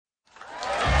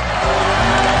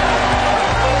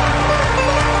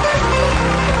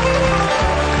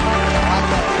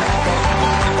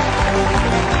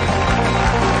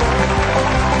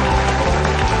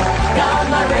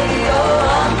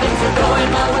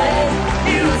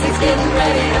getting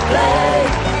ready to play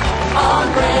on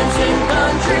Branson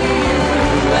Country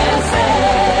USA.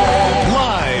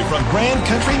 Live from Grand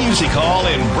Country Music Hall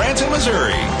in Branson,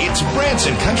 Missouri, it's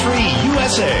Branson Country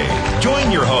USA. Join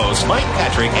your hosts, Mike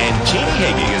Patrick and Jamie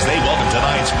Hagee, as they welcome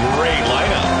tonight's great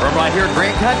lineup. From right here in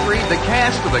Grand Country, the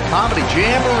cast of the Comedy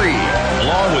Jamboree.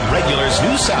 Along with regulars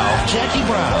New South, Jackie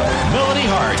Brown, Melody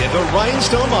Hart, and the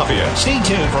Rhinestone Mafia. Stay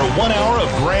tuned for 1 hour of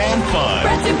grand fun.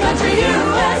 Branson Country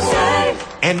USA.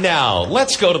 And now,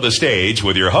 let's go to the stage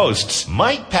with your hosts,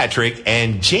 Mike Patrick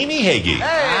and Jamie Hagee.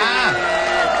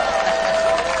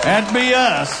 That'd be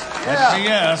us. That'd be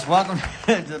us. Welcome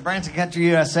to the Branson Country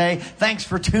USA. Thanks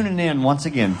for tuning in once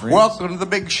again, friends. Welcome to the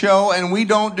big show, and we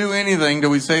don't do anything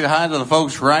till we say hi to the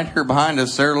folks right here behind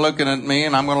us. They're looking at me,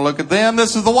 and I'm going to look at them.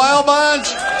 This is the Wild Bunch.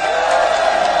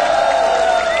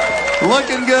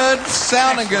 Looking good,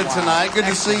 sounding good tonight. Good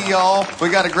to see y'all. We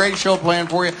got a great show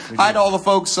planned for you. Hi to all the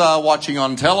folks watching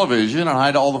on television, and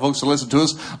hi to all the folks that listen to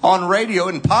us on radio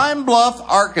in Pine Bluff,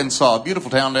 Arkansas. Beautiful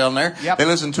town down there. Yep. They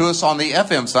listen to us on the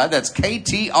FM side. That's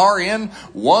KTRN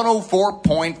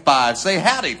 104.5. Say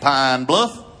howdy, Pine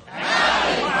Bluff.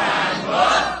 Howdy, Pine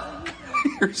Bluff.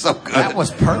 You're so good. That was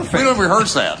perfect. We don't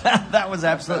rehearse that. That was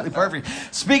absolutely perfect.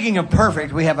 Speaking of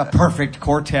perfect, we have a perfect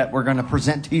quartet we're going to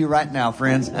present to you right now,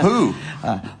 friends. Who?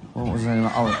 What was the name?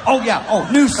 Oh, yeah. Oh,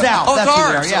 New South. Oh, That's who they are.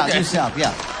 Ozarks. Yeah, Okay. New South.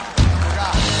 Yeah.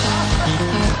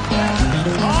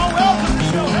 Oh, welcome to the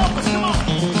show. Help us, come on.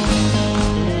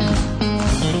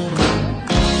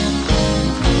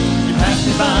 You passed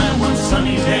me by one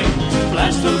sunny day,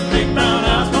 flashed those big brown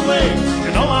eyes my way.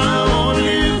 You know I want to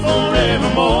live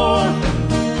forevermore.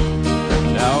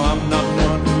 Now I'm not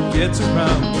one who gets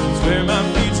around, swear my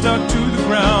feet stuck to the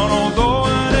ground, although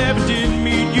I never did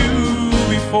meet you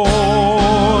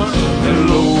before.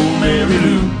 Hello, Mary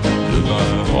Lou,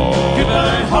 goodbye heart.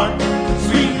 Goodbye heart,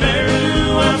 sweet Mary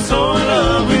Lou, I'm so in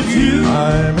love with you.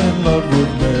 I'm in love with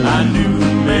Mary. I knew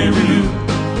Mary Lou,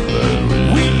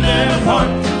 we'd never part.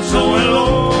 So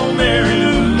hello, Mary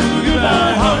Lou,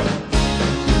 goodbye heart.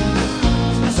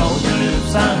 I saw your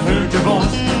lips, I heard your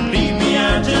voice. Believe me, I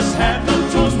just had no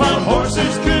choice. Wild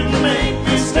horses couldn't make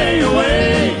me stay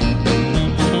away.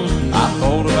 I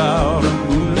thought about a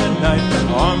moonlit night,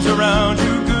 arms around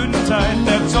you good and tight.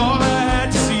 That's all I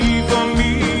had to see for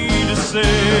me to say.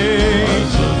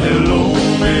 Hello,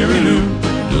 Mary Lou,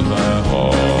 goodbye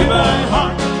heart. Goodbye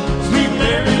heart, sweet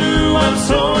Mary Lou, I'm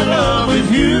so in love with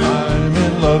you. I'm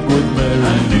in love with Mary. I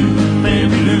knew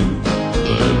Mary Lou,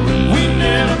 we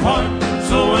never part.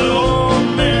 So hello,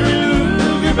 Mary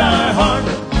Lou, goodbye heart. I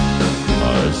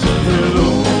said Hello,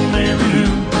 Mary Lou,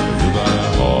 goodbye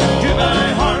heart.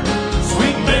 goodbye heart,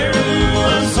 sweet Mary Lou,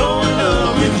 I'm so in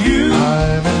love with you.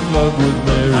 I'm in love with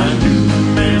Mary. I knew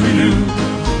Mary Lou,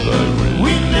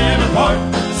 we never part.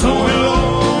 So hello,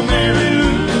 Mary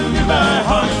Lou, goodbye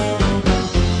heart.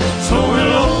 So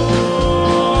hello,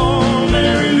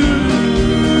 Mary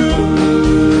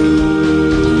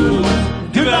Lou,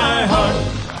 goodbye heart.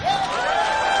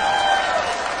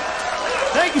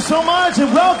 Thank you so much,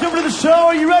 and welcome to the show.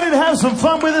 Are you ready to have some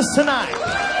fun with us tonight?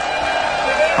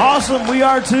 Awesome, we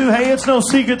are too. Hey, it's no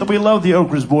secret that we love the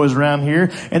Okras boys around here,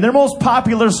 and their most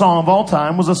popular song of all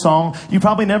time was a song you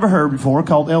probably never heard before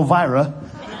called Elvira.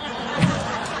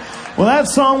 Well, that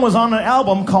song was on an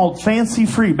album called Fancy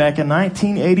Free back in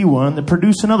 1981 that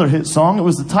produced another hit song. It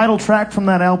was the title track from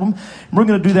that album. And we're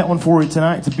going to do that one for you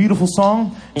tonight. It's a beautiful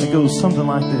song, and it goes something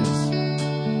like this.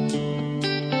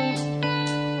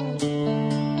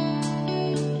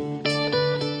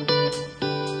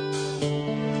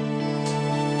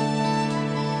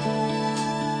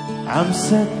 I'm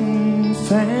setting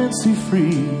Fancy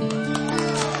free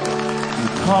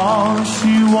because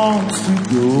she wants to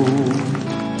go.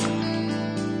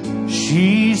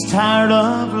 She's tired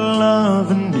of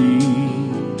loving me.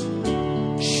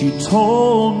 She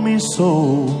told me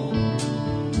so.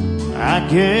 I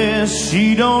guess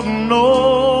she don't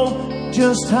know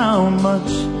just how much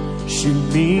she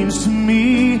means to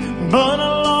me. But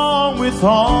along with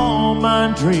all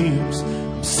my dreams,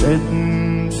 I'm setting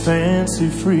Fancy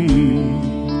free.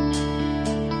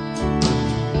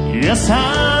 Yes,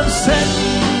 I'm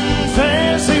setting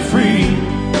Fancy free,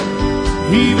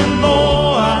 even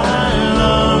though I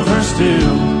love her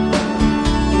still.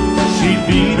 She'd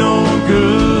be no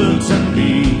good to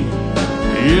me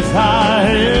if I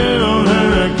held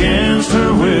her against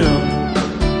her will.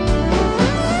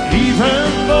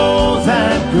 Even though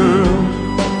that girl,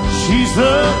 she's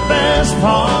the best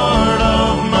part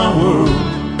of my world.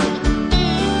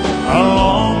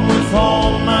 Along with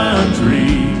all my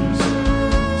dreams,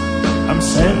 I'm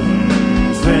setting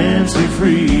Fancy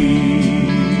free.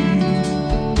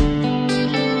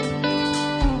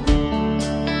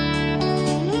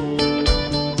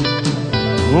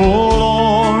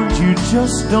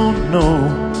 just don't know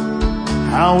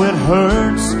how it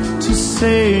hurts to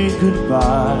say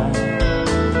goodbye.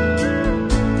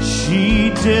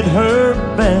 She did her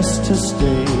best to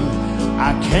stay.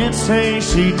 I can't say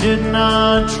she did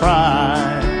not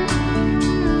try.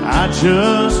 I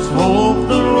just hope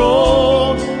the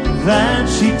road that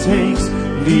she takes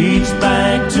leads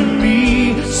back to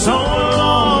me. So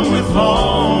along with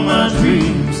all my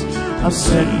dreams of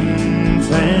setting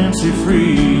fancy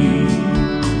free.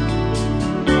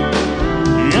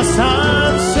 Yes,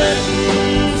 I'm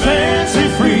setting fancy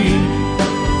free,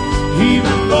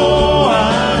 even though I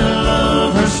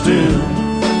love her still.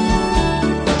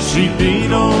 She'd be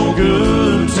no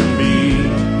good to me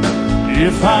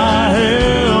if I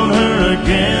held her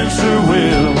against her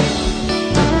will.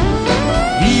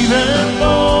 Even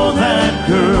though that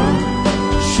girl,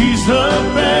 she's the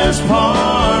best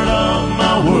part of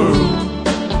my world.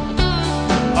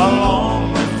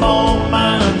 Along with all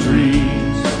my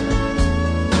dreams,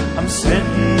 I'm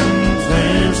setting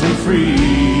fancy free.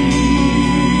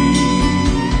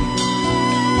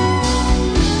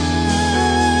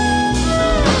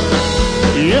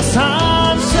 Yes,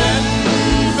 I'm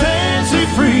setting fancy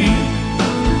free,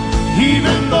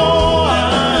 even though I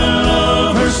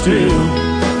love her still.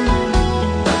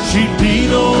 She'd be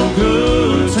no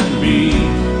good to me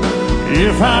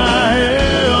if I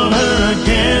held her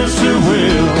against her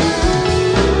will.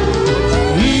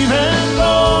 Even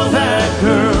though that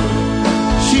girl,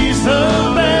 she's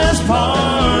the best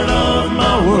part of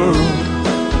my world.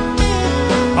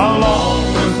 Along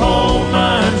with all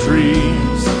my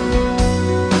dreams,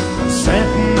 I'm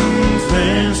setting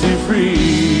fancy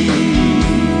free.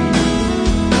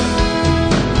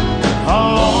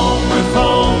 Along with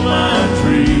all my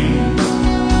dreams,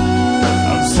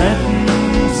 I'm setting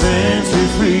fancy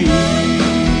free.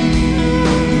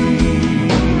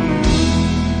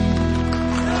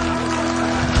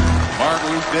 Mark,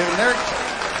 Luke, David, and Eric.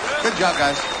 Good job,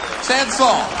 guys. Sad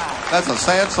song. That's a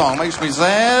sad song. Makes me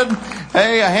sad.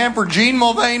 Hey, a hand for Gene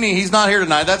Mulvaney. He's not here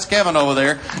tonight. That's Kevin over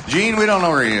there. Gene, we don't know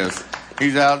where he is.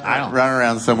 He's out running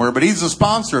around somewhere. But he's the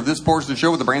sponsor of this portion of the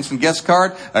show with the Branson guest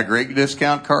card, a great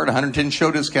discount card, 110 show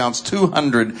discounts,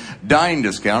 200 dine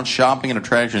discounts, shopping and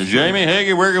attractions. Jamie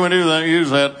Hagee, where can we do that?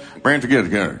 Use that Branson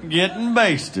gift card. Getting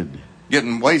basted.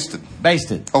 Getting wasted.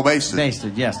 Basted. Oh, basted.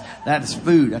 Basted, yes. That is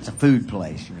food. That's a food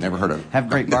place. Never heard of it. Have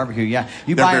great barbecue, yeah.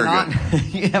 You They're buy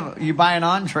very you buy an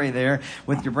entree there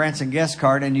with your Branson guest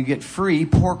card, and you get free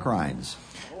pork rinds.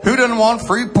 Who doesn't want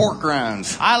free pork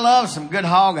rinds? I love some good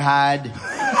hog hide.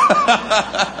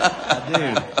 I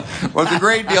do. Well, it's a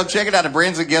great deal. Check it out at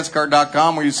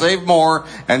BransonGuestCard.com where you save more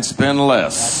and spend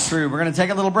less. That's true. We're going to take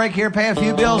a little break here, pay a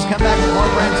few bills, come back with more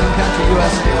Branson Country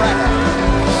USA right after.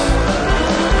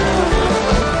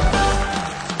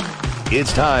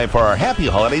 It's time for our Happy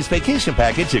Holidays vacation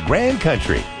package at Grand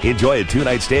Country. Enjoy a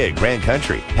 2-night stay at Grand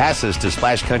Country, passes to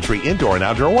Splash Country Indoor and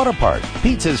Outdoor Water Park,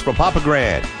 pizzas from Papa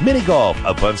Grand, mini golf,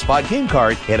 a fun spot game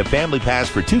card, and a family pass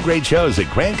for 2 great shows at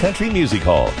Grand Country Music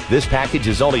Hall. This package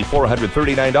is only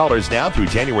 $439 now through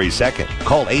January 2nd.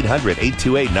 Call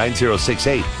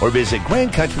 800-828-9068 or visit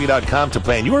grandcountry.com to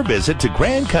plan your visit to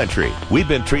Grand Country. We've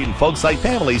been treating folks like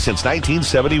family since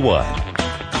 1971.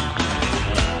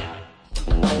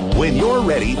 When you're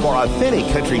ready for authentic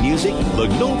country music, look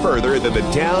no further than the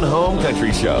Down Home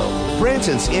Country Show.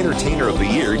 Branson's Entertainer of the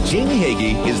Year, Jamie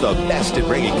Hagee, is the best at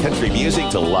bringing country music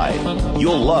to life.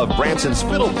 You'll love Branson's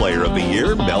Fiddle Player of the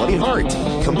Year, Melody Hart.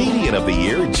 Comedian of the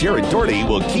Year, Jared Doherty,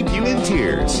 will keep you in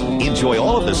tears. Enjoy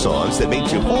all of the songs that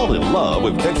make you fall in love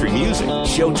with country music.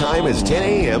 Showtime is 10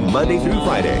 a.m. Monday through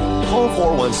Friday. Call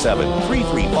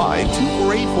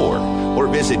 417-335-2484 or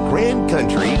visit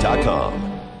grandcountry.com.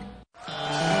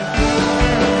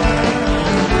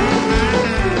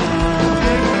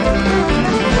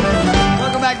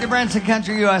 To Branson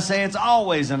Country USA. It's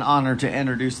always an honor to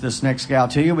introduce this next gal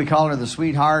to you. We call her the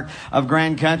sweetheart of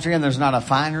Grand Country, and there's not a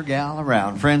finer gal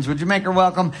around. Friends, would you make her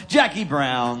welcome? Jackie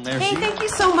Brown. There she is. Thank you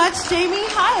so much, Jamie.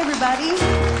 Hi, everybody.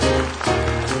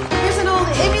 Here's an old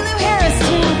Emmylou Harris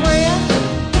tune for you.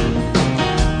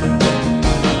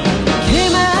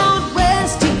 Came out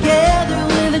west together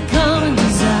with a common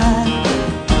desire.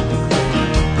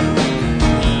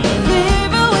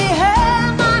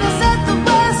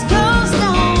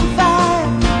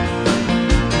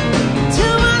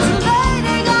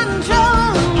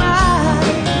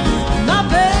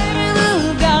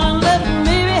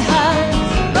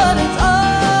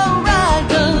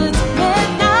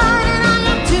 Midnight and on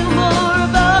your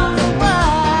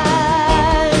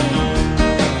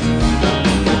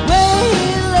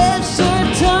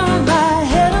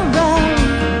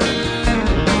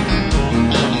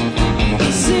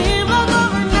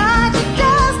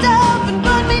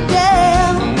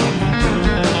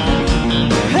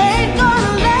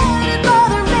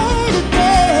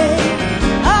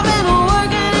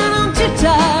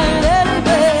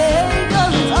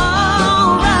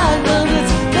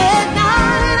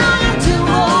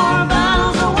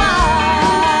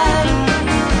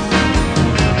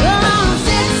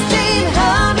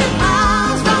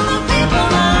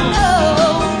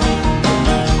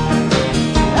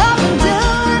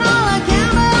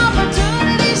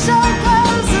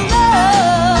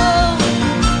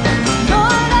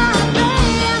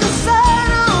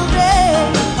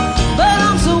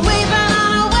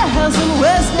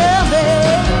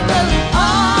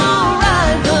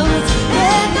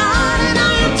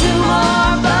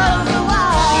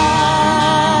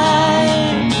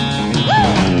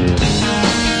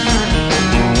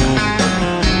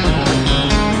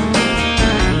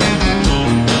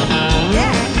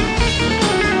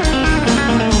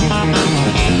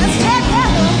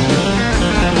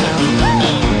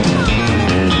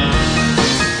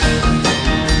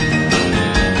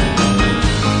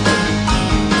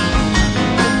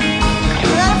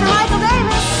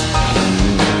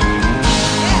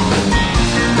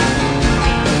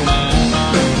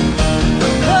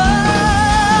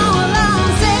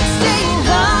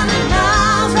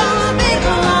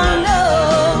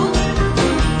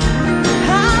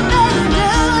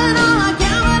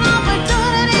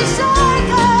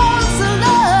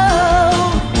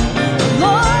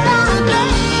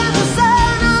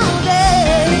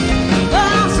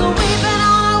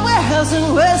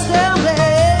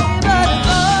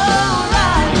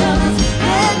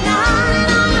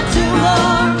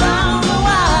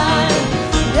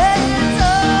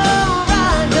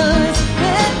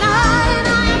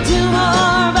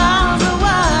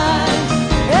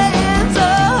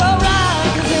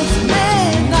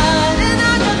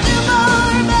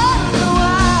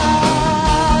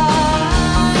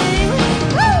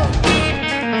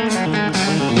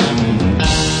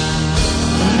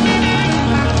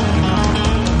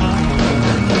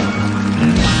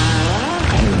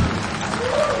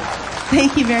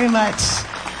Thank you very much.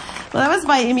 Well, that was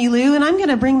by Emmylou, and I'm going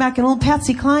to bring back an old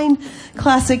Patsy Cline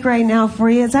classic right now for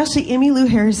you. It's actually Emmylou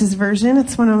Harris's version.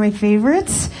 It's one of my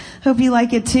favorites. Hope you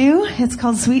like it too. It's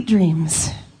called Sweet Dreams.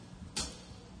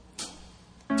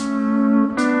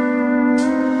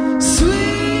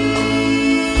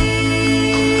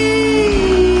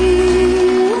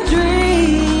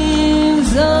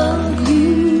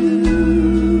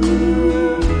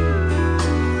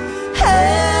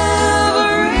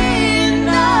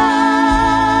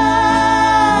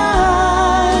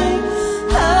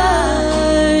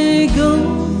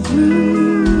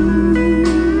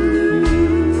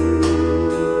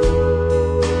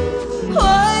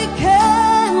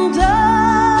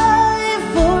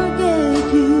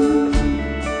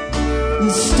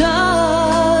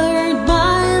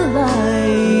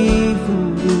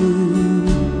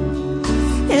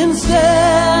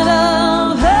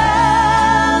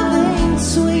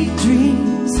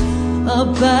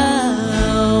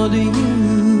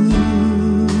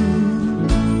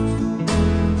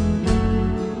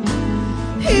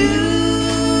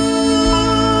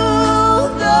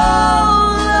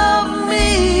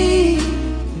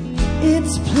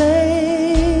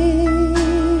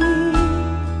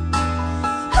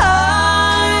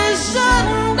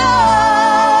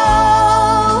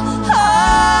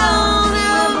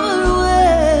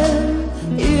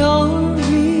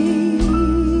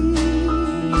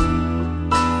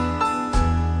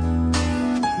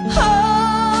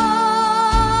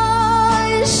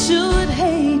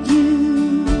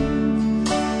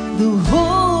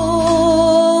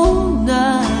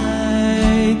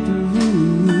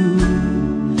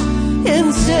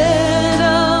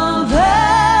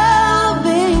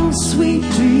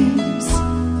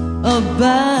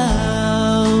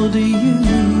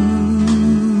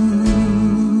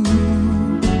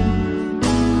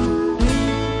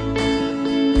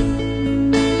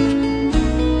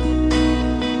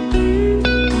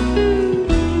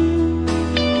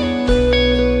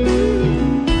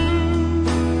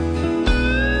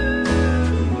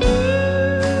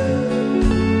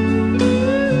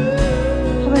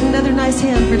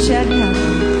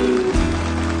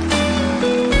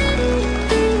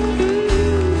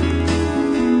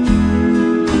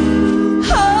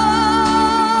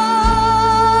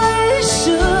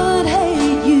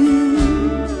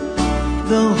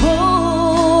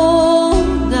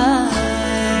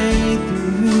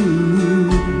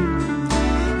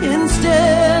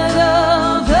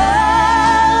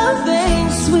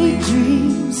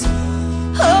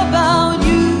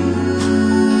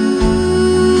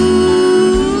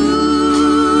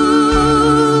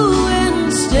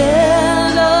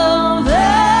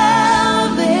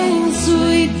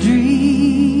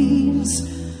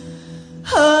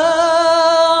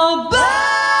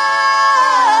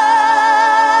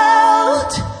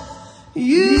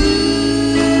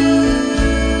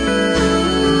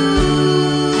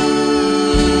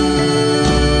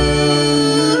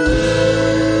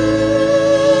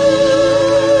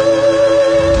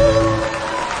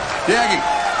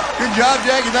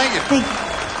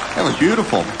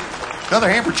 Another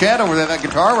hand for Chad over there, that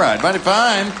guitar ride. Mighty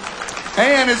fine.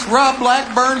 And it's Rob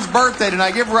Blackburn's birthday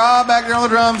tonight. Give Rob back there on the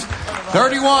drums.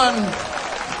 31.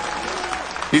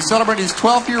 He's celebrating his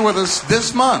 12th year with us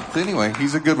this month. Anyway,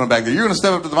 he's a good one back there. You're going to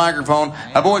step up to the microphone.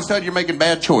 I've always told you you're making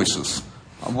bad choices.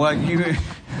 Well,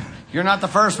 you're not the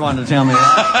first one to tell me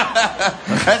that.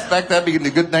 That's back. That'd be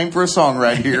a good name for a song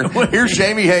right here. Here's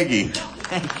Jamie Hagee.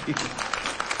 Thank you.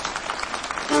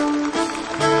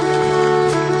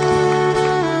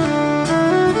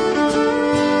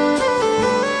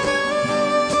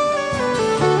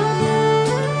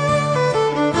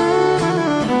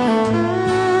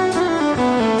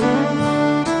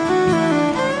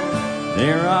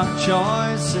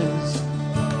 Choices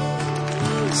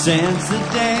since the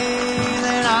day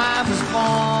that I was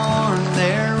born.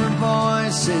 There were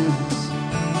voices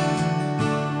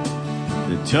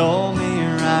that told me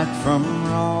right from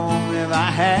wrong. If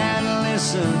I had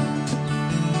listened,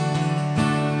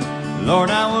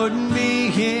 Lord, I wouldn't be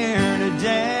here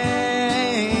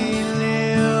today,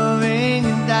 living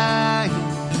and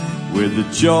dying with the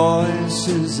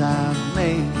choices I've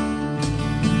made.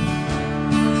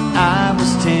 I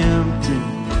was tempted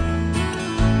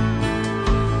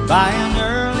by an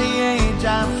early age.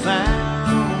 I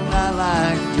found I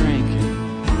liked drinking.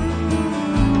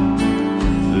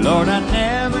 Lord, I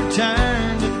never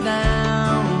turned it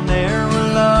down. There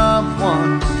were loved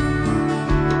ones,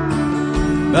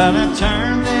 but I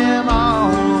turned them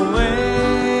all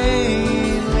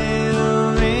away,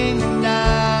 living and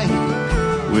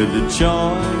dying with the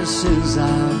choices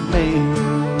I've made.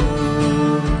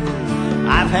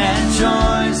 I've I've had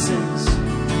choices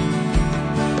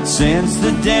since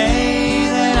the day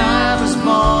that I was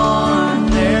born.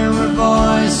 There were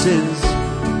voices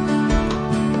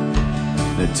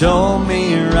that told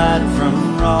me right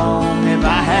from wrong. If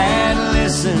I had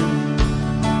listened,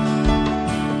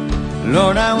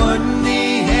 Lord, I wouldn't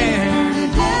be here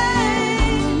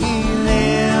today,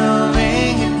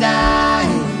 living and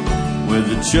dying with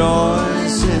the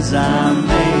choices I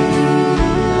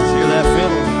made. Let's hear that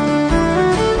fiddle.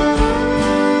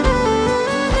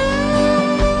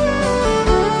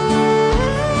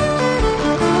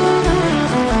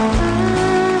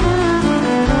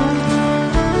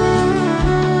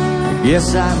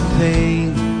 Yes, I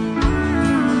paid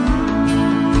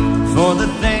for the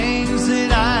things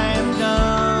that I have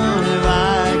done. If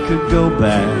I could go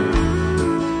back,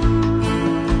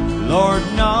 Lord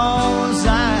knows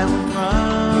I would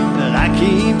run, but I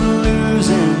keep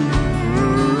losing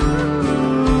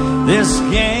this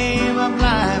game of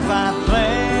life I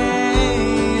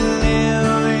play,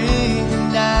 living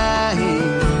and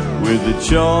dying with the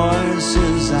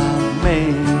choices I've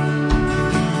made.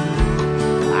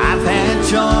 I've had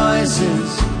choices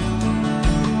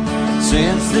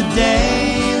since the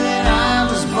day that I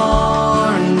was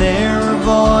born. There were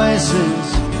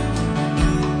voices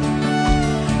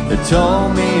that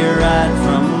told me right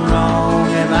from wrong.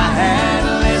 If I had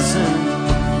listened,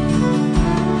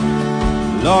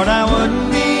 Lord, I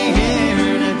wouldn't be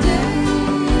here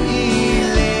today,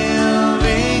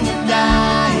 living and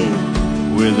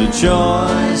dying with the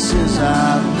choices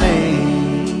I've made.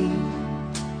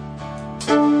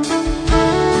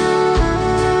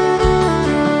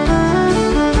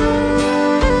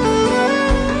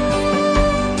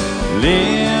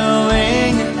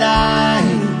 Living and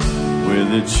dying with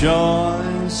the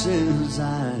choices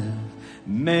I've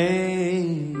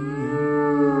made.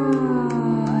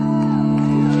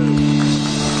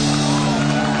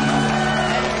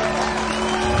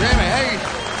 Jimmy, hey.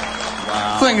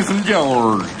 Wow. Sing some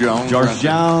George Jones. George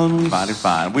Jones. Mighty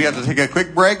fine. We have to take a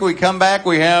quick break. We come back.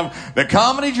 We have the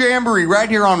Comedy Jamboree right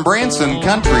here on Branson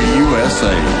Country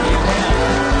USA.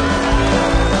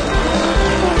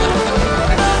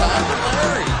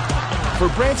 For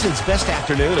Branson's best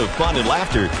afternoon of fun and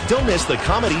laughter, don't miss the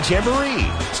Comedy Jamboree,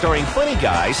 starring funny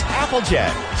guys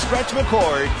Applejack, Stretch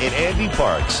McCord, and Andy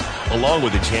Parks, along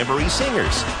with the Jamboree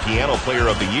Singers, Piano Player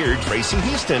of the Year Tracy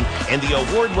Heaston, and the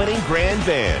award-winning Grand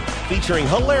Band, featuring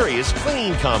hilarious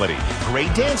clean comedy,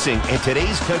 great dancing, and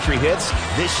today's country hits.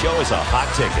 This show is a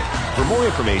hot ticket. For more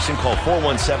information, call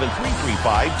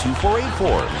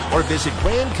 417-335-2484 or visit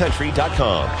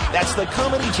grandcountry.com. That's the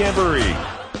Comedy Jamboree.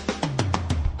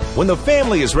 When the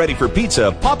family is ready for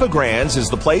pizza, Papa Grand's is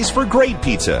the place for great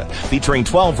pizza. Featuring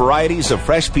 12 varieties of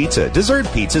fresh pizza, dessert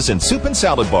pizzas, and soup and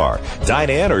salad bar. Dine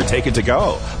in or take it to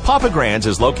go. Papa Grand's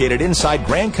is located inside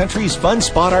Grand Country's Fun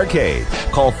Spot Arcade.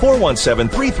 Call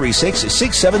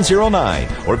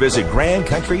 417-336-6709 or visit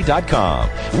grandcountry.com.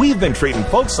 We've been treating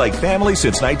folks like family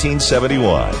since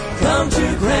 1971. Come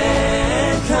to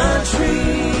Grand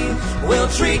Country, we'll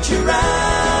treat you right.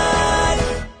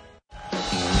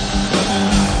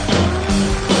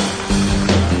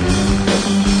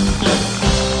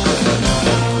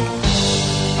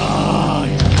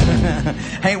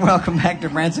 Hey, welcome back to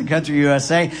Branson Country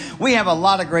USA. We have a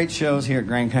lot of great shows here at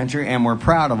Grand Country, and we're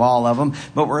proud of all of them,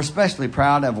 but we're especially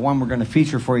proud of one we're going to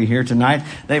feature for you here tonight.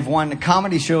 They've won the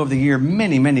Comedy Show of the Year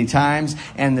many, many times,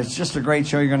 and it's just a great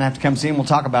show. You're going to have to come see them. We'll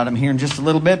talk about them here in just a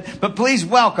little bit, but please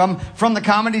welcome from the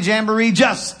Comedy Jamboree,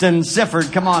 Justin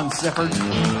Sifford. Come on, Sifford.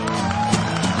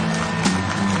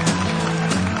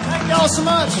 Thank y'all so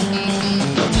much.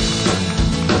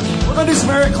 We're going to do some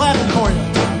air clapping for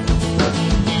you.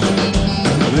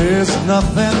 There's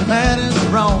nothing that is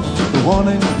wrong with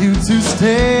wanting you to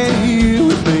stay here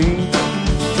with me.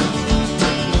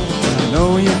 I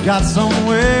know you got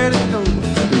somewhere to go,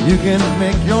 but you can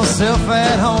make yourself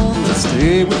at home and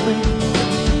stay with me.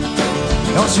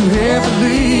 Don't you ever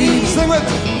leave. Sing with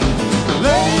me.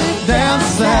 Lay down,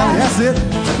 Sally, that's it.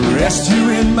 Rest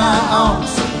you in my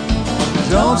arms.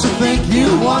 Don't you think you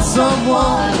want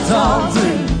someone to talk to?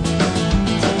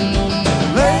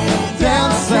 Lay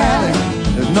down, Sally.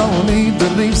 There's no need to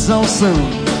leave so soon.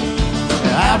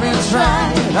 I've been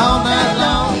trying all night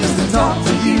long just to talk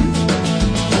to you.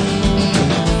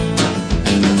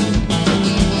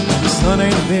 The sun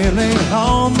ain't nearly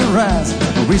on the rise,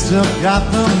 but we still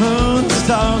got the moon and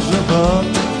stars above.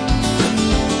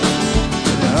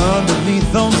 And underneath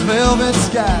those velvet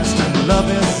skies, love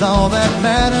is all that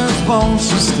matters. Won't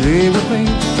you stay with me?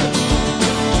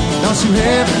 Don't you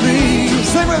ever leave.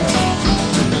 Sing with me.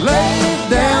 Lay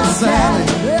down, Sally,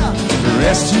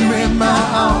 rest you in my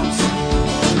arms.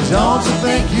 Don't you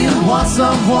think you want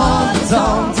someone to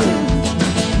talk to?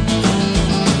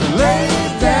 Lay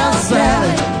down,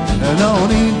 Sally, no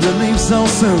need to leave so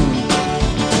soon.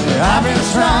 I've been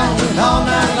trying all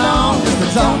night long just to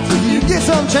talk to you. Get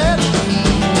some, Chad.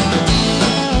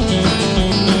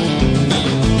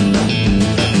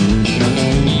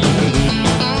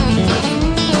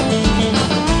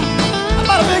 How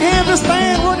about a big hand to this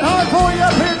band working hard for you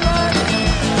up here tonight?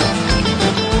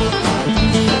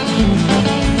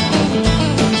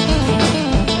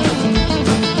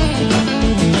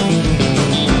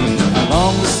 I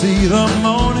long to see the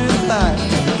morning light,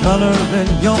 color in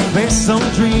your face so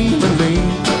dreamily.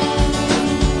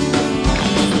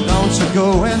 Don't you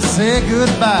go and say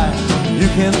goodbye. You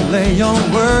can lay your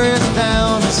worries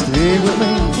down and stay with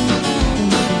me.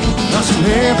 Don't you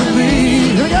ever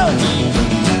leave. Here we go.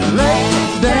 Lay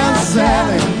down,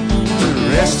 Sally,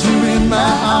 rest you in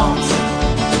my arms.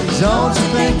 Don't you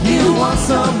think you want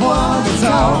someone to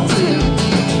talk to?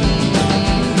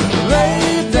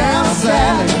 Lay down,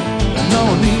 Sally, no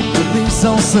need to leave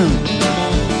so soon.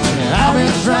 I've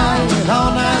been trying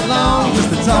all night long just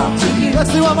to talk to you.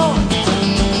 Let's do one more.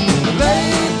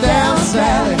 Lay down,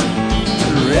 Sally,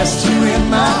 rest you in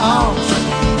my arms.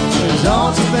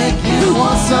 Don't you think you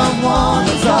want someone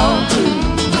to talk to?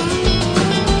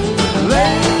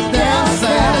 Lay down,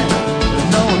 Sally,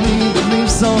 no need to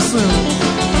leave so soon.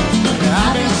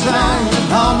 I've been trying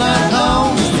all night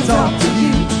long just to talk to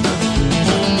you.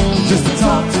 Just to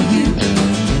talk to you.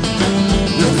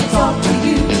 Just to talk to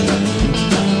you.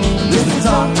 Just to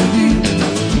talk to you.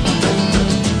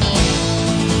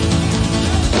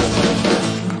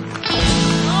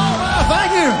 All right,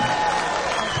 thank you.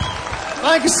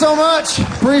 Thank you so much.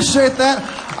 Appreciate that.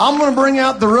 I'm going to bring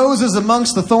out the roses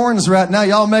amongst the thorns right now.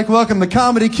 Y'all make welcome the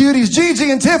comedy cuties,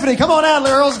 Gigi and Tiffany. Come on out,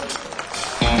 girls.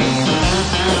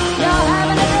 Y'all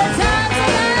having a good time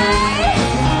tonight?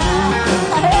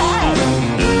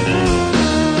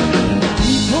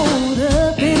 He pulled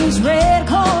up in his red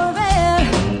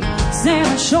Corvette,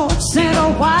 Santa shorts and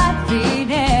a white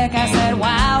V-neck. I said,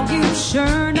 wow, you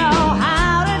sure know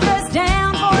how to dress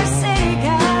down for a city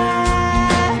guy.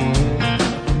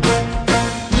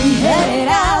 We headed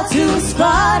out to a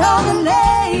spot on the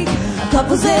lake, a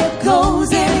couple zip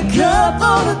goes in a cup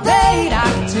full of bait.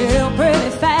 I could tell pretty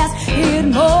fast he had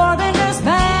more than just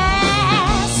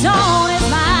bass on his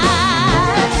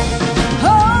mind. Oh,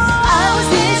 I was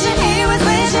wishing he was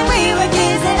wishing we were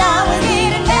kissing. I was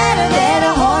getting better than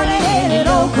a hard-headed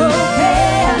old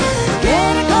cocaine.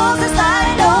 Getting close to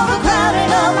sliding over, crowding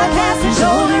on my casting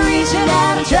shoulder, reaching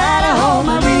out and trying to hold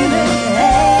my breathing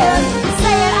hand.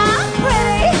 Saying I'm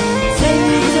pretty, saying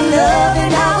he's in love,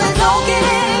 and how it don't get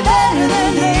any better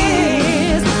than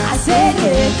this. I said,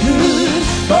 yeah, good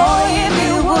boy, if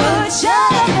you would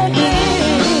shut up and think.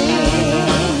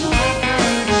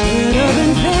 Shut up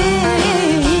and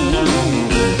think.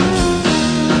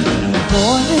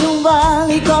 For a little while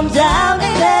he calmed down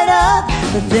and let up,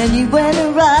 but then he went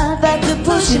right back to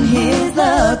pushing his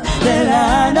luck. That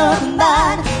line of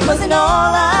mine wasn't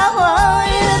all I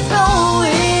wanted to throw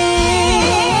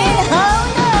in. Oh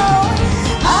no,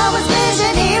 I was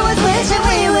wishing he was wishing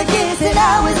we were kissing.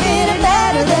 I was getting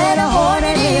better than a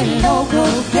hornet in no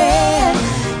cocaine.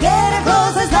 Getting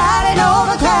closer, sliding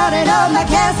over, crowding on my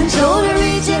casting shoulder,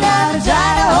 reaching out and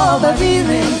trying to hold my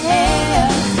feeling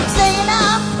hand. Saying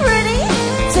I'm pretty,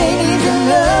 saying he's in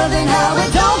love, and how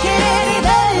it don't get any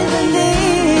better than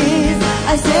this.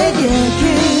 I said, yeah,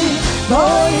 kid,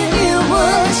 boy, if you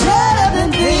would shut up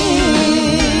and think.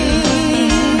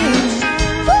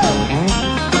 Woo!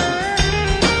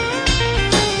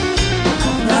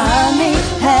 Ronnie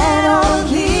had all of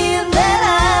him that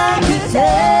I could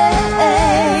take,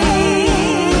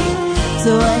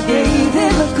 so I gave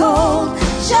him a cold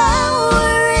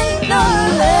shower in the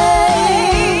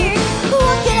lake.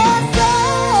 What can I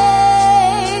say?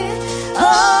 Oh,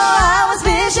 I was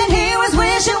wishing he was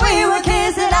wishing we were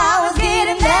kissing. I was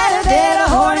getting better than a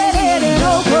hornet-headed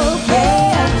old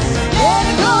cocaine.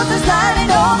 Getting closer,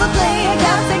 sliding over, playing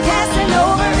counts and casting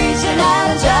over, reaching out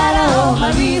and trying to hold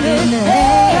my breathing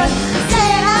hand.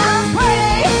 Saying I'm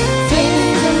pretty, saying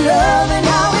he's in love, and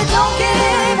how it don't get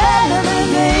any better than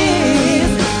this.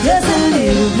 Just a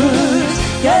little push,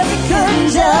 'cause he couldn't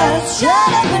just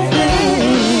shut up and think.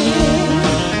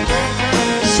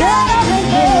 Shut up and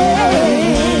think.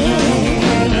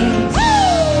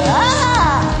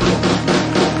 Ah!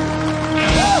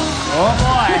 Oh,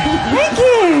 boy. Thank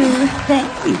you. Thank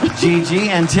you. Gigi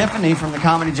and Tiffany from the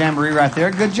Comedy Jamboree right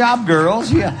there. Good job,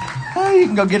 girls. Yeah. Oh, you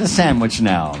can go get a sandwich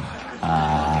now.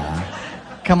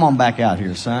 Come on back out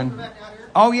here, son.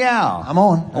 Oh, yeah. I'm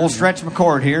on. Old Stretch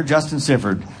McCord here, Justin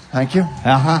Sifford. Thank you.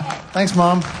 Uh-huh. Thanks,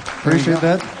 Mom. Appreciate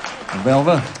that.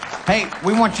 Velva. Hey,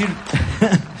 we want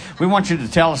you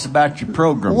to tell us about your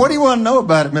program. What do you want to know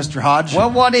about it, Mr. Hodge?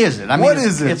 Well, what is it? What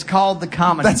is it? It's called the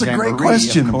Comedy That's a Jamboree, great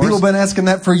question. of course. People have been asking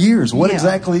that for years. What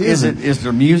exactly is it? Is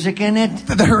there music in it?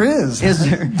 There is. Is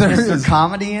there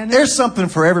comedy in it? There's something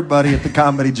for everybody at the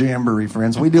Comedy Jamboree,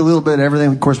 friends. We do a little bit of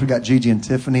everything. Of course, we got Gigi and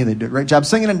Tiffany. They do a great job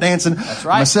singing and dancing. That's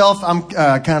right. Myself, I'm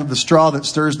kind of the straw that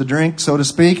stirs the drink, so to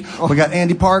speak. We got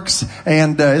Andy Parks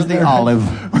and the olive.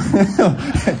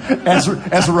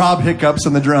 as Rob hiccups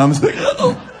in the drums.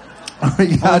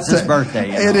 It's his birthday.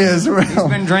 You know. It is. Well, he's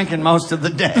been drinking most of the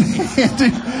day.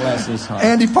 Bless his heart.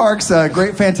 Andy Parks, a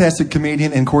great, fantastic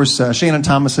comedian. And, of course, Shannon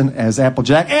Thomason as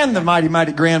Applejack. And the mighty,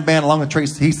 mighty grand band along with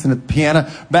Tracy Heaston at the piano.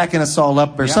 Backing us all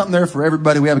up. There's something there for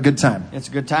everybody. We have a good time. It's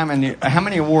a good time. And how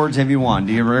many awards have you won?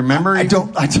 Do you remember? I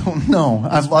don't know.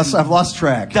 I've lost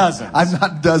track. Dozens. I've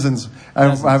not dozens.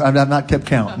 I've not kept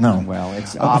count. No. Well,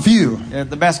 it's a few.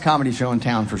 The best comedy show in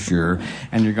town for sure.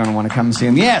 And you're going to want to come and see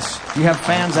them. Yes, you have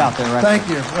fans out there, right? Thank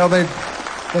you. Well, they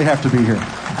have to be here.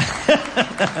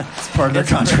 It's part of their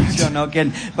contract. Show, no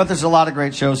kidding. But there's a lot of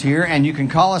great shows here, and you can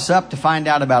call us up to find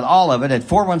out about all of it at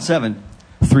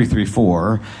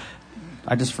 417-334.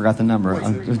 I just forgot the number.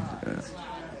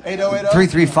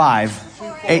 335.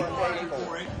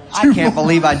 I can't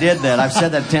believe I did that. I've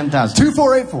said that 10,000.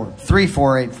 2484.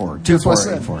 3484.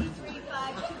 2484.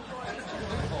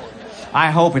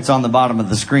 I hope it's on the bottom of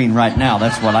the screen right now.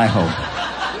 That's what I hope.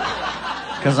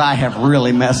 Because I have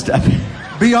really messed up.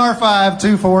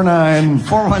 BR5249.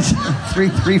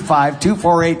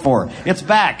 417-335-2484. It's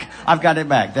back. I've got it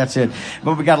back. That's it.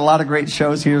 But we got a lot of great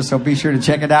shows here, so be sure to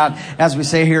check it out. As we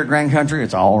say here at Grand Country,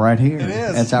 it's all right here. It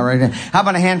is. It's all right here. How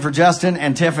about a hand for Justin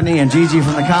and Tiffany and Gigi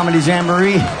from the Comedy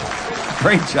Jamboree?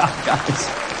 Great job, guys.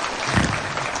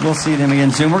 We'll see them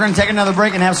again soon. We're going to take another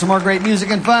break and have some more great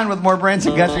music and fun with more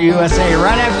Branson Country USA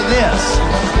right after this.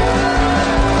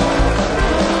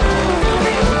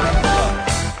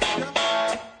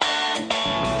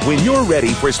 When you're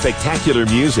ready for spectacular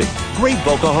music, great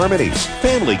vocal harmonies,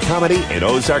 family comedy, and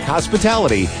Ozark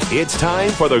hospitality, it's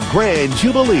time for the Grand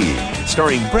Jubilee,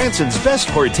 starring Branson's best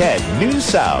quartet, New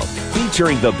South,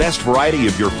 featuring the best variety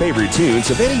of your favorite tunes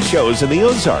of any shows in the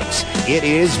Ozarks. It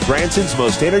is Branson's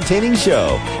most entertaining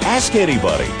show. Ask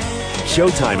anybody.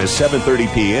 Showtime is 7:30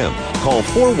 p.m. Call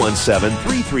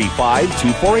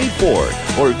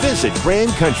 417-335-2484 or visit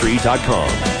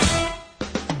grandcountry.com.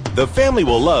 The family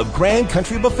will love Grand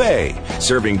Country Buffet.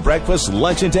 Serving breakfast,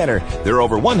 lunch, and dinner. There are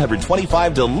over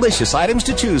 125 delicious items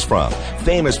to choose from.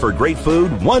 Famous for great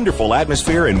food, wonderful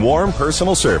atmosphere, and warm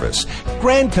personal service.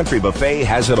 Grand Country Buffet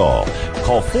has it all.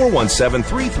 Call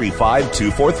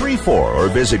 417-335-2434 or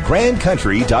visit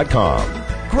grandcountry.com.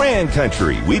 Grand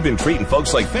Country. We've been treating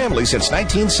folks like family since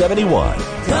 1971.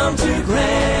 Come to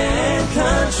Grand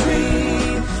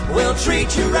Country. We'll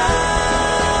treat you right.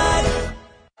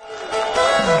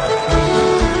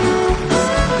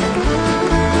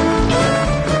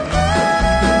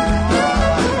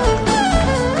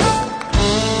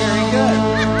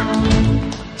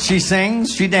 She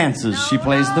sings, she dances, she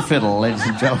plays the fiddle, ladies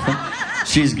and gentlemen.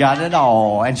 She's got it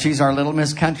all, and she's our little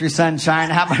Miss Country Sunshine.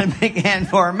 How about a big hand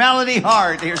for her? Melody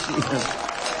Hart. Here she is.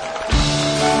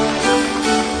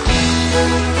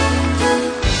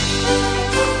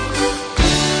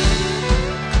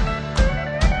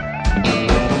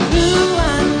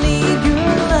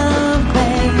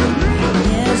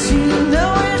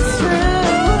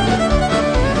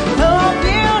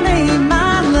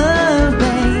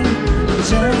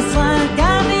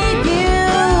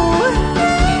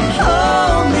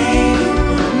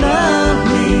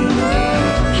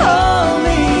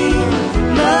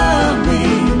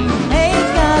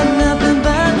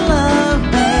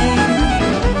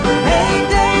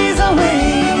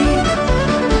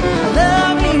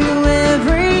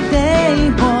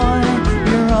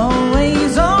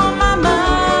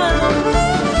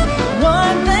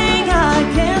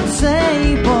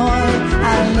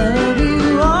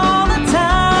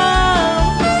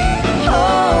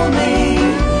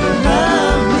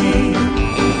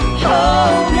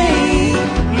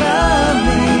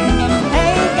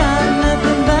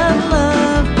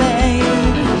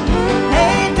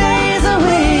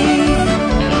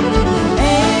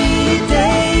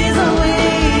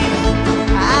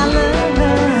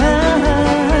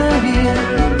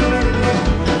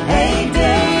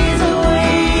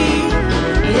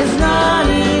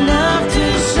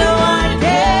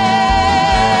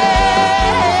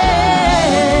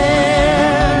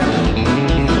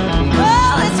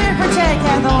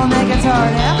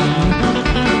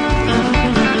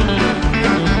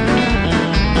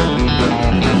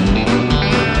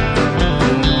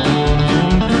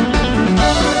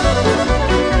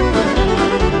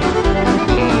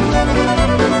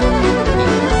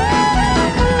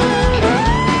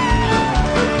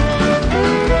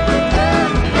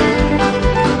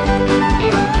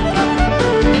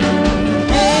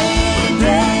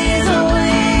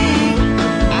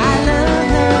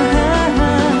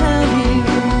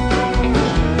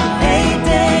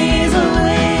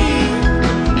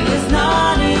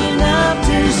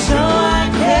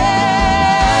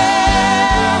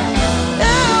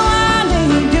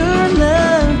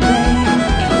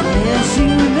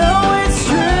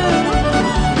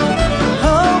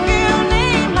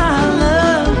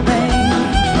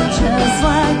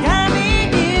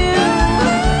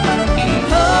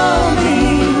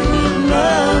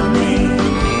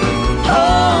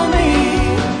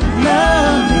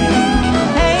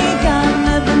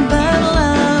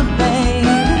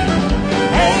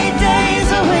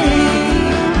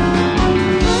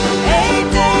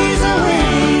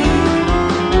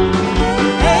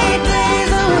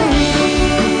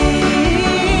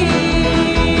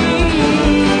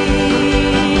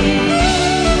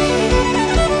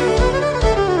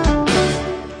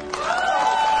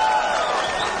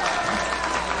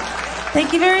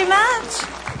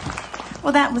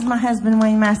 Well, that was my husband,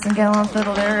 Wayne Massengill, on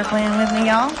fiddle there playing with me,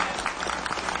 y'all.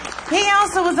 He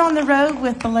also was on the road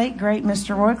with the late, great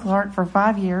Mr. Roy Clark for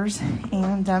 5 years.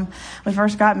 And we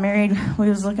first got married. We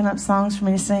was looking up songs for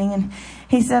me to sing. And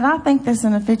he said, I think this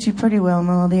one will fit you pretty well,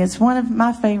 Melody. It's one of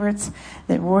my favorites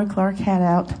that Roy Clark had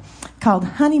out called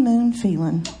Honeymoon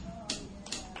Feelin'.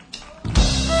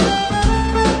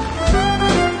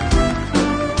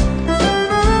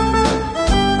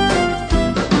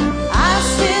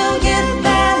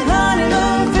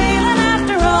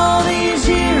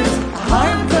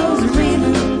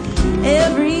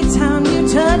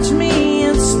 Touch me,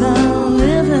 it's the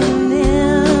living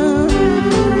in.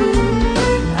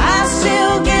 I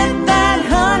still get that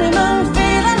honeymoon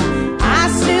feeling. I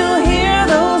still hear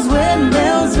those wedding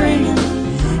bells ringing.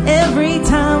 Every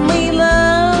time we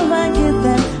love, I get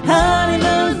that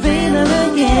honeymoon feeling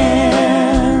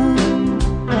again.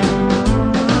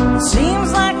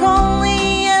 Seems like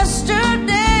only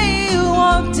yesterday you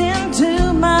walked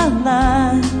into my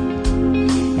life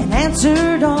and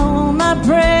answered all my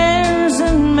prayers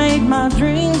and made my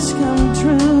dreams come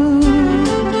true.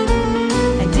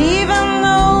 And even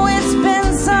though it's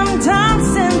been some time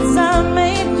since I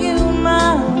made you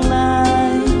my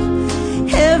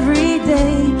life, every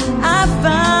day I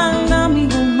find I'm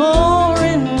even more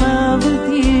in love with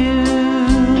you.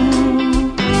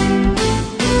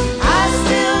 I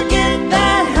still get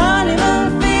that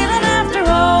honeymoon feeling after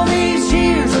all these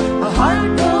years. My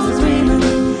heart goes reeling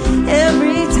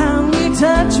every time you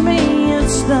touch me.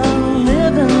 It's the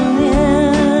living in.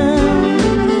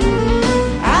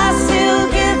 I still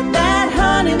get that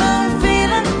honeymoon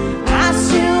feeling. I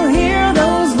still hear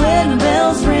those wedding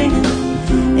bells ringing.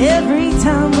 Every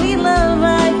time we love,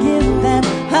 I get that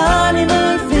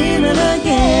honeymoon feeling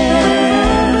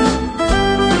again.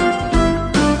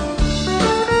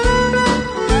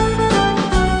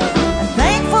 I'm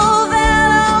thankful that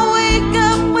I wake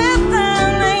up with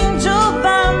an angel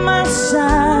by my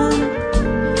side.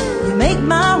 You make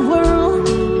my world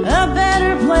a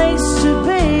better place to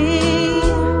be.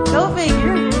 Go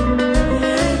figure.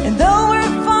 And though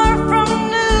we're far from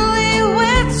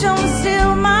newlyweds, you're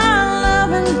still my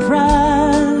love and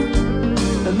pride.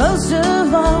 But most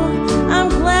of all, I'm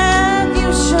glad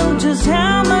you showed just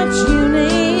how much you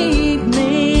need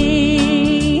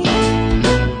me.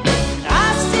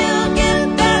 I still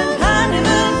get that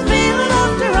honeymoon feeling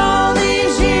after all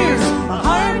these years. My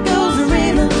heart goes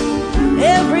reeling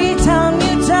every time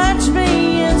you touch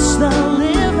me. It's the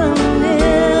living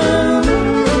in.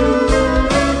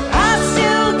 I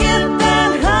still get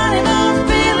that honeymoon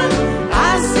feeling. I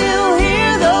still hear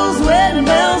those wedding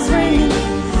bells ringing.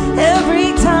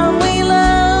 Every time we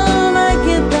love, I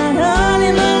get that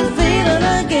honeymoon feeling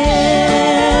again.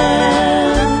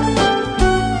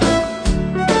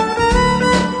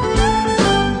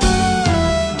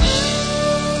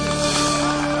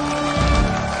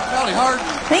 Melody Hart.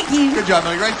 Thank you. Good job,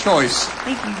 Melody. Great choice.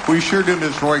 Thank you. We sure do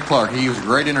miss Roy Clark. He was a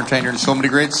great entertainer and so many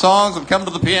great songs have come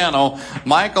to the piano.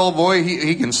 Mike, old boy,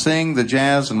 he can sing the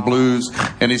jazz and blues,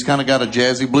 and he's kind of got a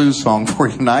jazzy blues song for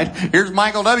you tonight. Here's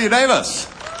Michael W. Davis.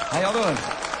 How y'all doing?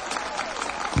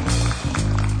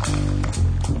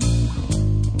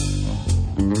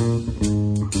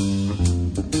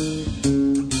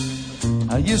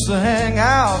 I used to hang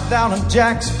out down in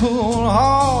Jack's Pool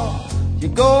Hall. You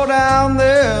go down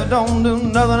there, don't do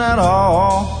nothing at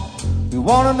all. We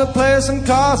wanted to play some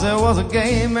cards, there was a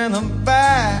game in the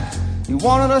back. You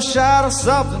wanted a shot of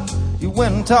something, you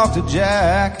went and talked to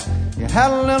Jack. You had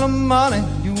a little money,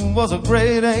 you was a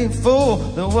grade A fool.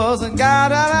 There was a guy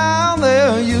down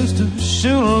there who used to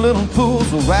shoot a little pool.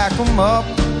 So rack 'em up,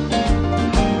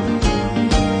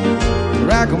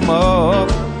 rack 'em up,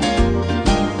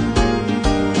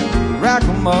 rack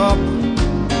 'em up,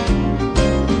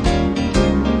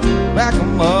 rack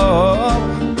 'em up.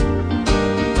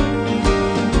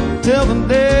 Till the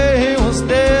day he was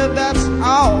dead, that's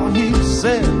all he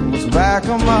said was rack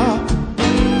 'em up.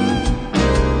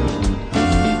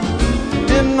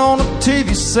 Didn't own a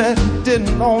TV set,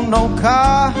 didn't own no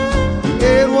car. He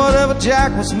ate whatever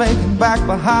Jack was making back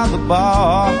behind the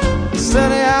bar. He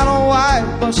said he had a wife,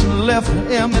 but she left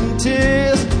him in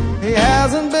tears. He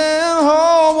hasn't been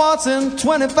home once in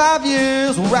 25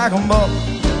 years. Rack 'em up,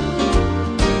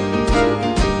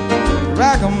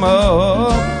 rack 'em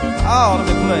up. Oh, let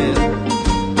me play it.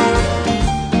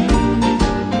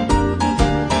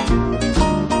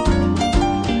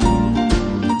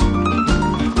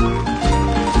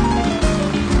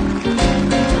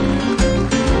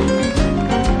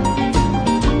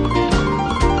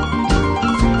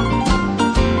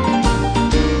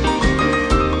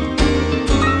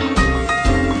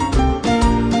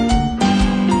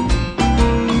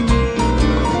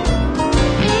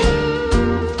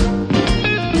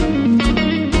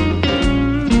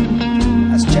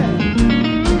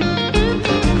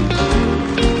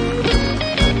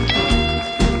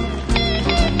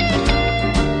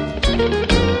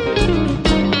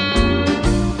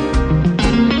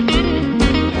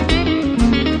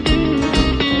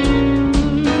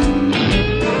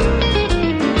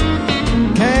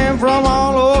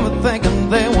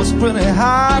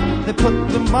 They put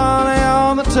the money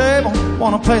on the table,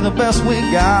 wanna play the best we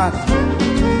got.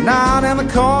 9 in the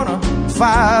corner,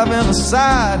 5 in the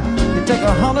side. You take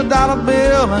 $100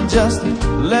 bill and just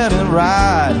let it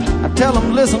ride. I tell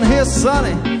them, listen here,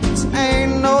 sonny, this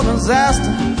ain't no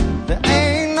disaster. There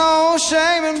ain't no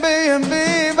shame in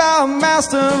being by a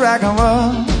master. Rack 'em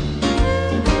up,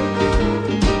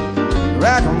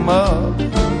 rack 'em up,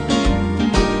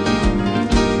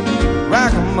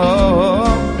 rack 'em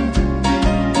up,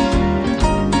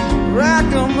 rack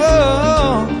 'em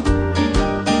up.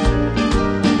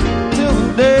 Till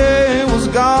the day was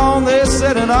gone, they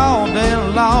said it all day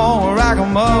long. Rack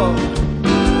 'em up.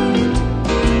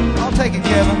 I'll take it,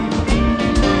 Kevin.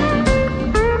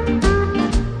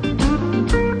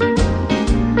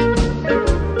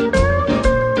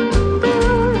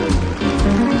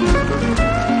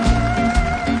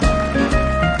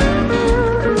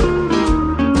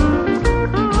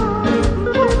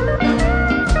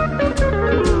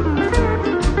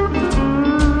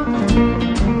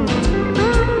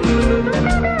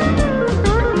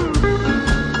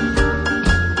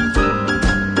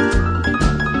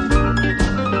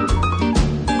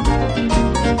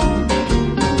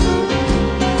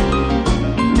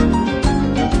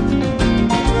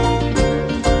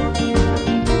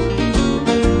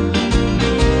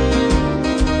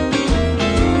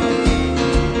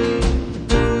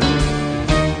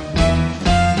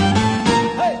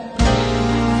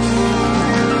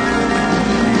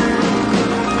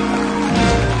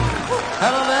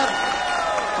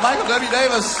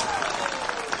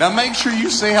 Now make sure you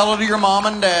say hello to your mom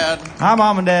and dad. Hi,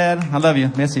 Mom and Dad. I love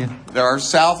you. Miss you. They're our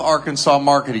South Arkansas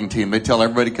marketing team. They tell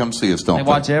everybody to come see us, don't they? They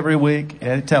watch every week.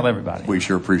 They tell everybody. We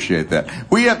sure appreciate that.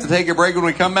 We have to take a break. When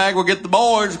we come back, we'll get the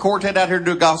boys, the quartet out here to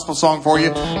do a gospel song for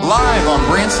you. Live on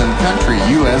Branson Country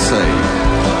USA.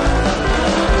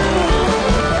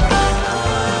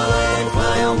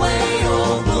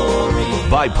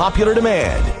 By popular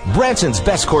demand, Branson's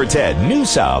best quartet, New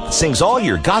South, sings all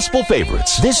your gospel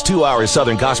favorites. This 2-hour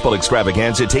Southern Gospel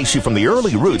extravaganza takes you from the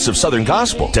early roots of Southern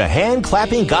Gospel to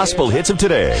hand-clapping gospel hits of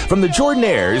today. From the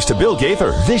Jordanaires to Bill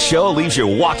Gaither, this show leaves you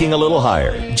walking a little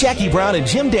higher. Jackie Brown and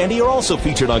Jim Dandy are also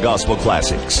featured on Gospel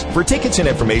Classics. For tickets and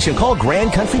information, call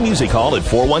Grand Country Music Hall at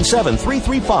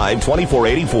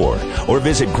 417-335-2484 or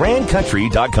visit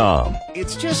grandcountry.com.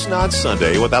 It's just not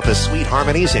Sunday without the sweet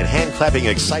harmonies and hand-clapping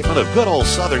excitement of good old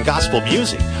Southern gospel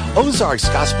music. Ozarks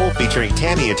Gospel featuring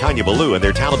Tammy and Tanya Ballou and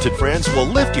their talented friends will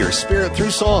lift your spirit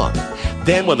through song.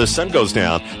 Then when the sun goes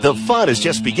down, the fun is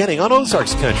just beginning on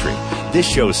Ozarks Country. This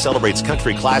show celebrates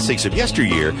country classics of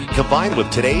yesteryear combined with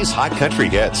today's hot country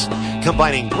hits.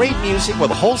 Combining great music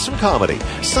with wholesome comedy.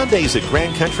 Sundays at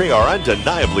Grand Country are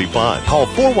undeniably fun. Call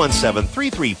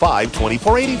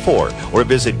 417-335-2484 or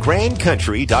visit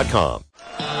grandcountry.com.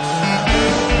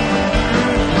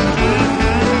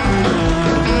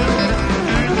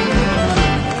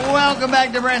 Welcome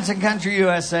back to Branson Country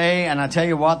USA, and I tell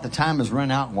you what, the time has run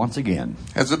out once again.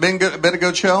 Has it been a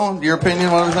good show? Your opinion,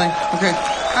 what do you think? Okay.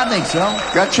 I think so.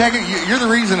 Got to check it. You're the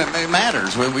reason it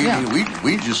matters. We enjoy it.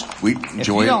 If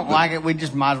you don't like it, we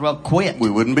just might as well quit. We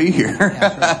wouldn't be here.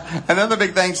 Right. Another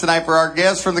big thanks tonight for our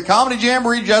guests from the Comedy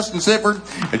Jamboree, Justin Sifford,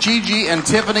 Gigi, and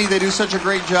Tiffany. They do such a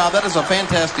great job. That is a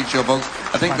fantastic show, folks.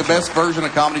 I think the best version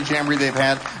of Comedy Jamboree they've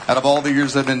had out of all the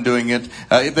years they've been doing it.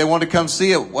 If they want to come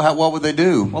see it, what would they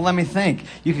do? Well, let me think.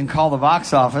 You can call the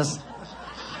Vox office.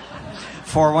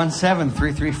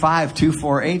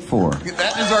 417-335-2484.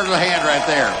 That deserves a hand right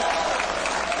there.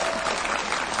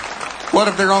 What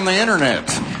if they're on the internet?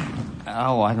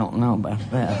 Oh, I don't know about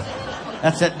that.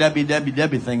 That's that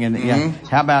www thing, isn't it? Yeah.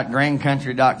 How about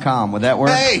grandcountry.com? Would that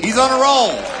work? Hey, he's on a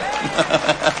roll.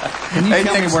 Can you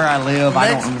tell me where I live? I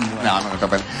don't remember. No, I'm not going to talk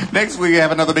about it. Next, we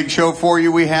have another big show for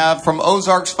you. We have from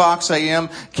Ozarks Fox AM,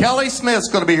 Kelly Smith's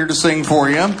going to be here to sing for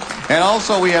you. And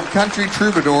also, we have country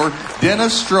troubadour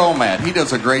Dennis Stromat. He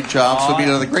does a great job. So it'll be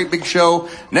another great big show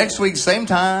next week, same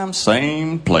time,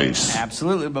 same place.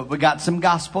 Absolutely. But we got some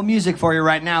gospel music for you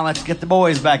right now. Let's get the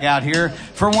boys back out here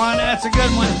for one. That's a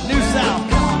good one. New South.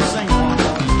 Come on, sing for me.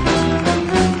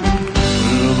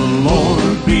 Will the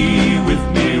Lord be with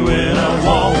me when I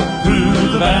walk through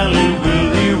the valley?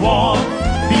 Will He walk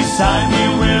beside me?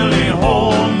 Will He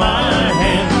hold my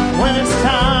hand when it's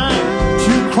time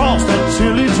to cross that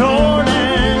chilly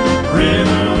Jordan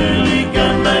River? Will He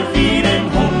guide my feet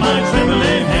and hold my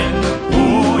trembling hand?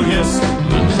 Oh yes,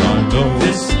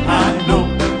 this I know.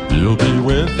 You'll be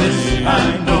with This me.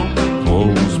 I know.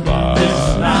 Close by.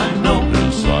 This I know.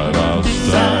 Beside I'll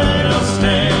Beside I'll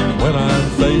stand. When I'm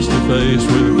face to face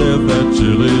with death at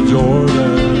chilly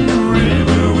Jordan.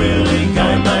 River will He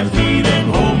guide my feet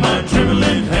and hold my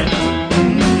trembling hand.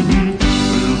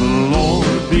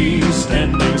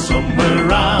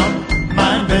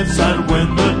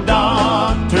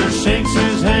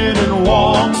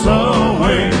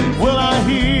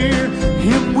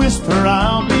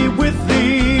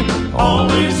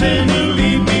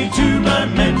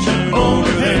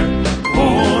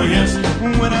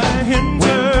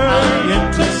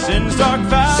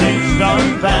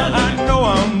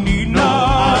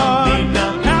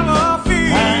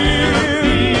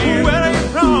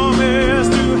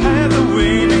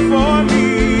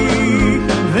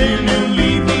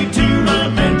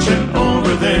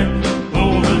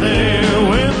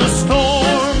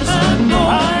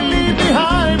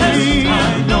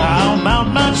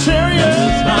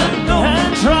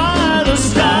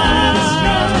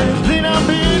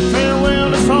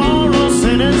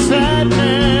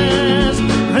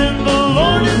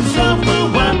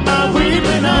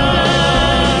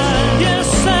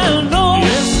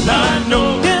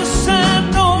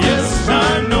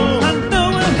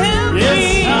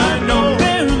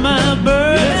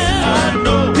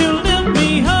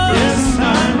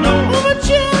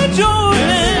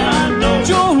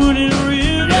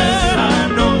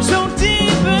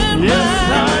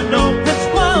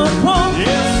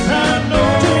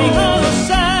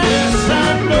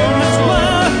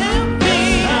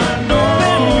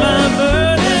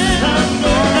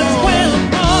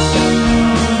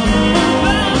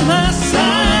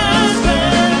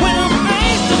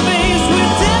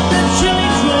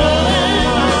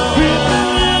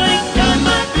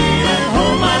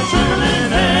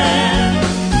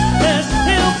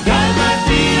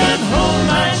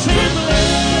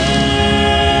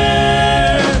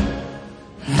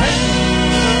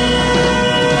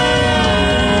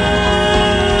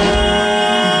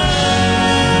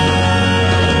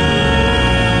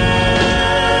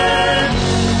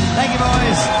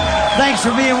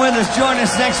 us. Join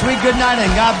us next week. Good night,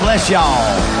 and God bless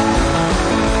y'all.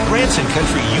 Branson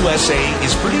Country USA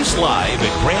is produced live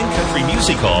at Grand Country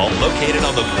Music Hall, located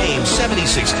on the famed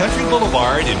 76 Country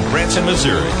Boulevard in Branson,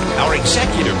 Missouri. Our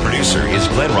executive producer is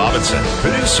Glenn Robinson.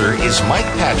 Producer is Mike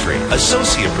Patrick.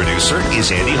 Associate producer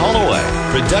is Andy Holloway.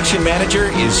 Production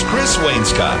manager is Chris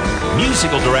Wainscott.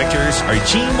 Musical directors are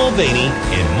Gene Mulvaney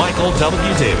and Michael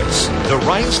W. Davis. The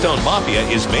Rhinestone Mafia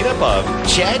is made up of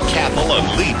Chad Cathell on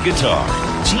lead guitar,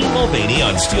 Gene Mulvaney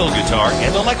on steel guitar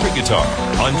and electric guitar.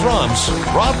 On drums,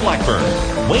 Rob Blackburn,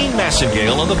 Wayne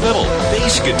Massengale on the fiddle,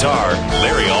 bass guitar,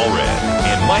 Larry Allred,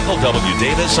 and Michael W.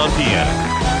 Davis on piano.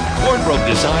 Wardrobe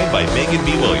design by Megan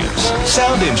B. Williams.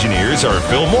 Sound engineers are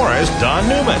Phil Morris, Don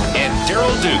Newman, and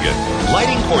Daryl Dugan.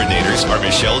 Lighting coordinators are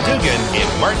Michelle Dugan and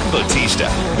Martin Bautista.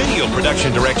 Video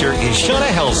production director is Shauna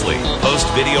Helsley.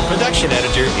 Post-video production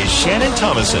editor is Shannon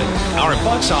Thomason. Our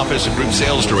box office and group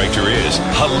sales director is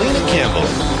Helena Campbell.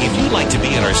 If you'd like to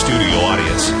be in our studio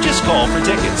audience, just call for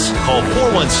tickets. Call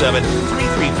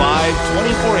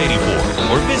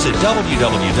 417-335-2484 or visit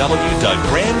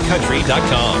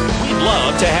www.grandcountry.com. We'd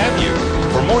love to have you.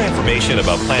 For more information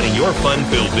about planning your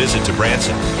fun-filled visit to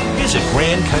Branson, visit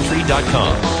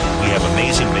grandcountry.com. We have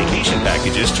amazing vacation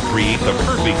packages to create the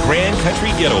perfect Grand Country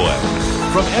getaway.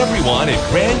 From everyone at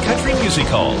Grand Country Music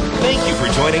Hall, thank you for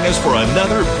joining us for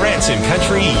another Branson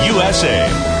Country USA.